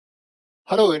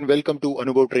Hello and welcome to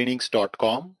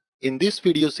anubotrainings.com. In this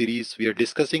video series, we are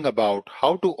discussing about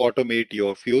how to automate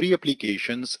your Fiori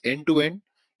applications end-to-end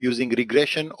using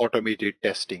regression automated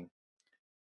testing.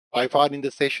 By far in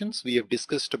the sessions, we have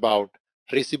discussed about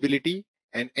traceability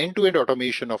and end-to-end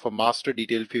automation of a master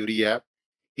detailed Fiori app,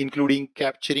 including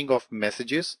capturing of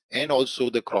messages and also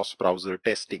the cross-browser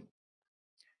testing.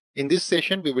 In this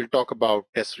session, we will talk about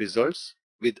test results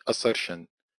with assertion.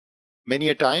 Many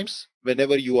a times,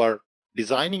 whenever you are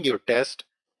designing your test,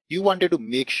 you wanted to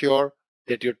make sure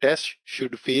that your test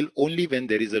should fail only when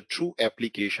there is a true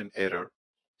application error.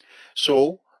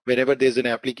 So, whenever there's an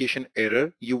application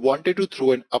error, you wanted to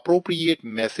throw an appropriate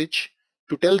message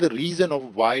to tell the reason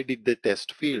of why did the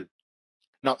test fail.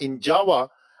 Now, in Java,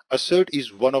 assert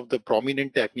is one of the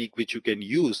prominent technique which you can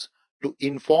use to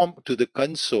inform to the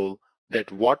console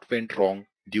that what went wrong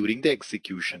during the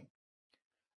execution.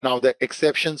 Now the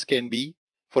exceptions can be,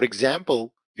 for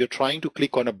example, you're trying to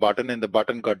click on a button and the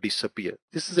button got disappeared.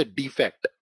 This is a defect.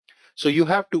 So you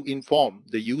have to inform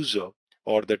the user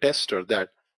or the tester that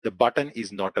the button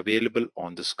is not available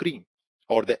on the screen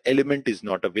or the element is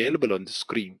not available on the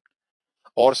screen.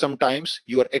 Or sometimes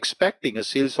you are expecting a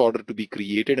sales order to be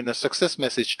created and a success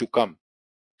message to come.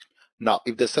 Now,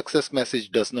 if the success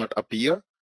message does not appear,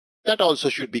 that also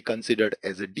should be considered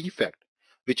as a defect,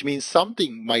 which means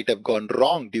something might have gone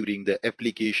wrong during the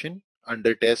application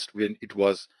under test when it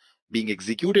was being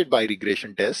executed by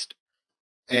regression test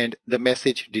and the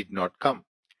message did not come.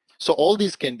 So all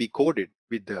these can be coded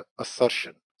with the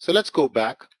assertion. So let's go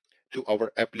back to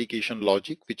our application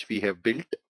logic which we have built.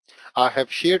 I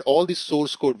have shared all this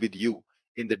source code with you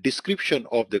in the description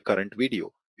of the current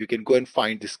video. You can go and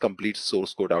find this complete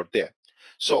source code out there.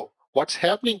 So what's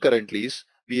happening currently is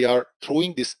we are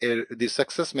throwing this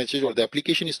success message, or the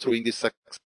application is throwing this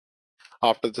success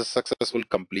after the successful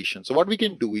completion. So what we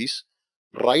can do is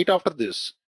right after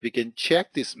this, we can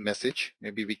check this message.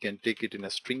 Maybe we can take it in a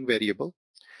string variable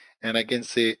and I can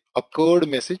say occurred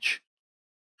message.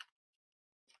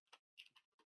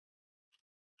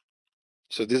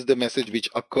 So this is the message which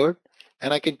occurred,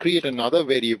 and I can create another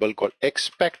variable called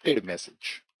expected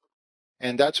message.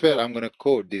 And that's where I'm going to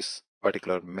code this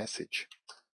particular message.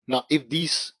 Now, if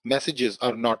these messages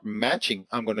are not matching,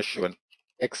 I'm going to show an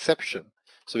exception.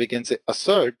 So we can say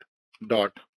assert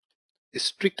dot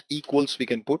strict equals we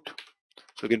can put.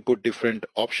 So we can put different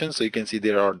options. So you can see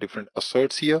there are different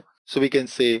asserts here. So we can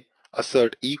say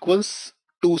assert equals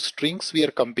two strings we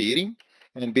are comparing,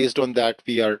 and based on that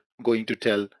we are going to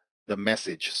tell the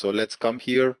message. So let's come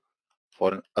here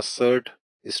for an assert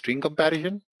string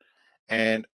comparison.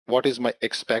 And what is my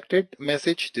expected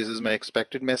message? This is my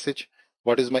expected message.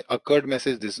 What is my occurred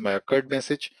message? This is my occurred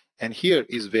message. And here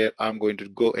is where I'm going to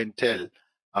go and tell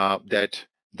that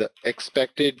the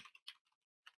expected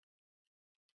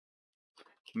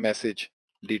message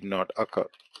did not occur.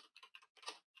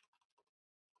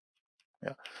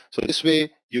 Yeah. So this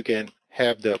way you can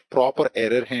have the proper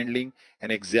error handling and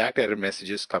exact error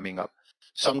messages coming up.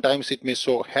 Sometimes it may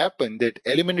so happen that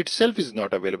element itself is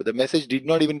not available. The message did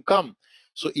not even come.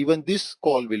 So even this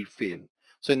call will fail.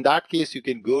 So in that case, you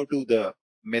can go to the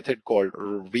method called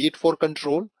wait for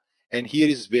control. And here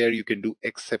is where you can do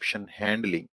exception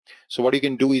handling. So what you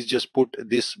can do is just put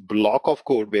this block of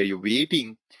code where you're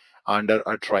waiting under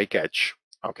a try catch.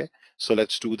 Okay, so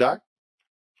let's do that.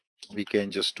 We can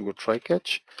just do a try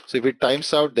catch. So if it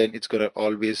times out, then it's going to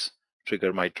always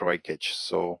trigger my try catch.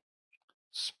 So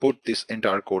let's put this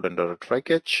entire code under a try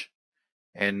catch.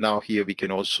 And now here we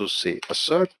can also say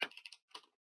assert.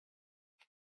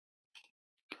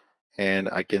 And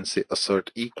I can say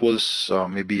assert equals,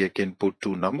 maybe I can put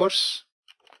two numbers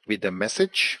with the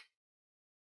message.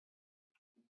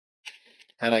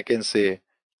 And I can say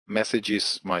message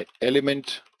is my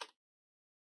element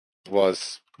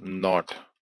was not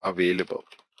available.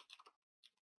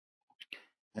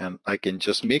 And I can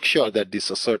just make sure that this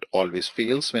assert always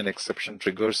fails when exception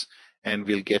triggers, and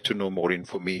we'll get to know more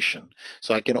information.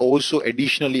 So I can also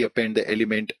additionally append the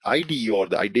element ID or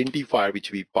the identifier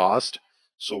which we passed.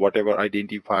 So whatever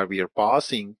identifier we are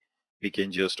passing, we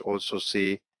can just also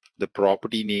say the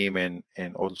property name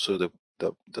and also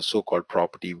the so-called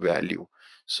property value.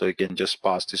 So you can just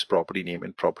pass this property name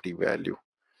and property value.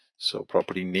 So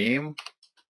property name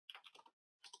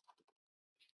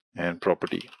and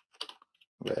property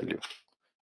value.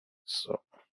 So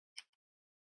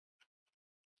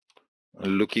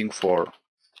looking for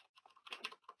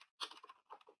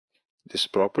this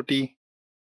property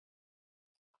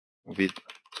with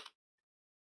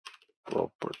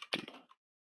property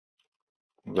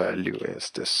value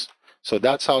as this. So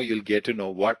that's how you'll get to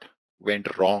know what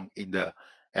went wrong in the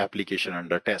application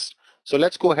under test. So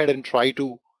let's go ahead and try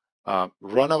to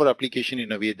run our application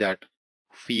in a way that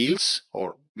fails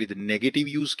or with a negative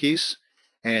use case,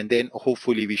 and then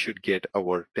hopefully we should get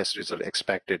our test result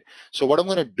expected. So what I'm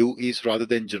going to do is, rather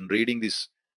than generating this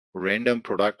random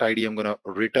product ID, I'm going to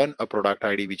return a product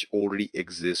ID which already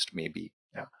exists maybe.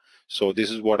 Yeah. So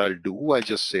this is what I'll do. I'll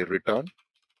just say return,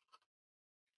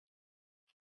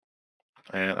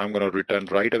 and I'm going to return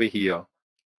right away here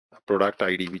a product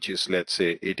ID which is, let's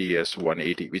say, ATS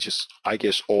 180, which is I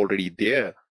guess already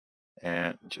there,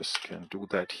 and just can do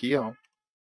that here.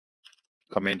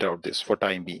 Comment out this for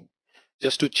time being,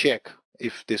 just to check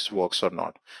if this works or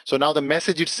not. So now the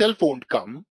message itself won't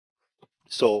come.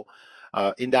 So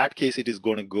in that case, it is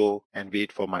going to go and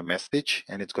wait for my message,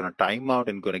 and it's going to time out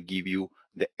and going to give you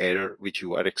the error which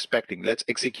you are expecting. Let's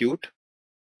execute.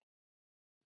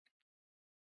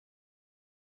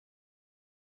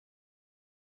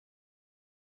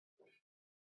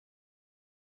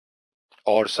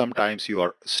 Or sometimes you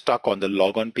are stuck on the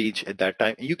logon page at that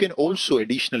time. You can also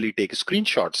additionally take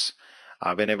screenshots.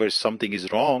 Whenever something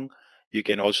is wrong, you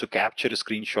can also capture a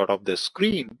screenshot of the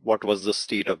screen. What was the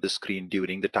state of the screen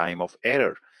during the time of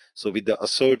error? So with the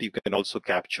assert, you can also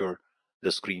capture the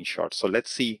screenshot. So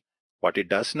let's see what it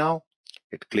does now.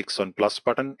 It clicks on plus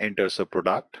button, enters a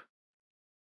product.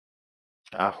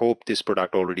 I hope this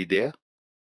product already there.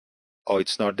 Oh,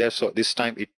 it's not there. So this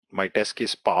time my test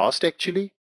case passed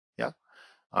actually. Yeah.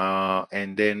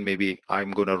 And then maybe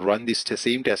I'm going to run this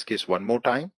same test case one more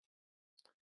time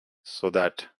so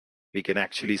that we can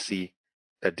actually see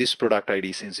that this product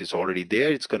ID, since it's already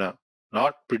there, it's going to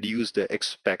not produce the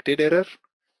expected error.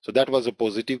 So that was a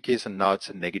positive case, and now it's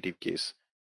a negative case.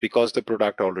 Because the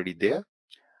product already there,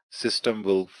 system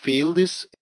will fail this,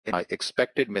 and my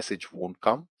expected message won't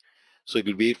come. So it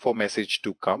will wait for message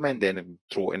to come and then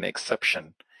throw an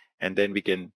exception. And then we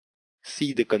can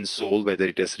see the console whether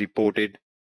it has reported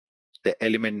the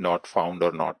element not found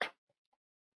or not.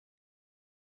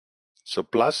 So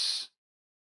plus,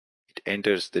 it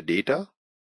enters the data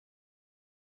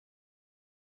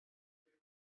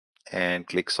and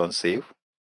clicks on save.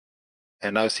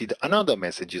 And now see another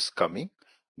message is coming,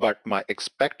 but my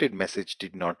expected message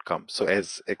did not come. So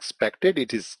as expected,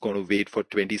 it is going to wait for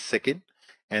 20 seconds,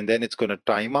 and then it's going to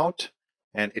time out,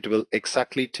 and it will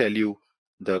exactly tell you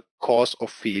the cause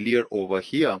of failure over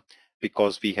here,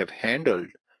 because we have handled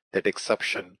that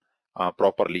exception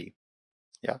properly,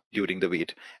 yeah, during the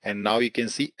wait. And now you can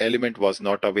see element was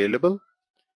not available,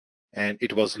 and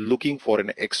it was looking for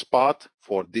an XPath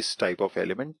for this type of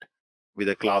element with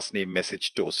a class name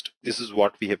message toast. This is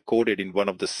what we have coded in one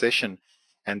of the session,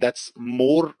 and that's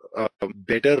more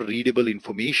better readable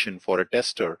information for a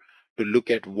tester to look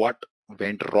at what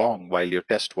went wrong while your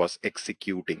test was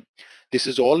executing. This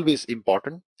is always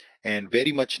important and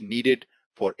very much needed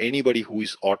for anybody who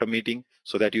is automating,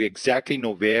 so that you exactly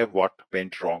know where what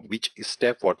went wrong, which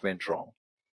step what went wrong.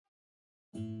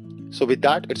 So with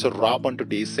that, it's a wrap on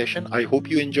today's session. I hope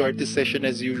you enjoyed this session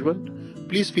as usual.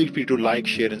 Please feel free to like,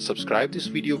 share, and subscribe this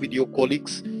video with your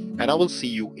colleagues, and I will see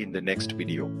you in the next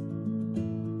video.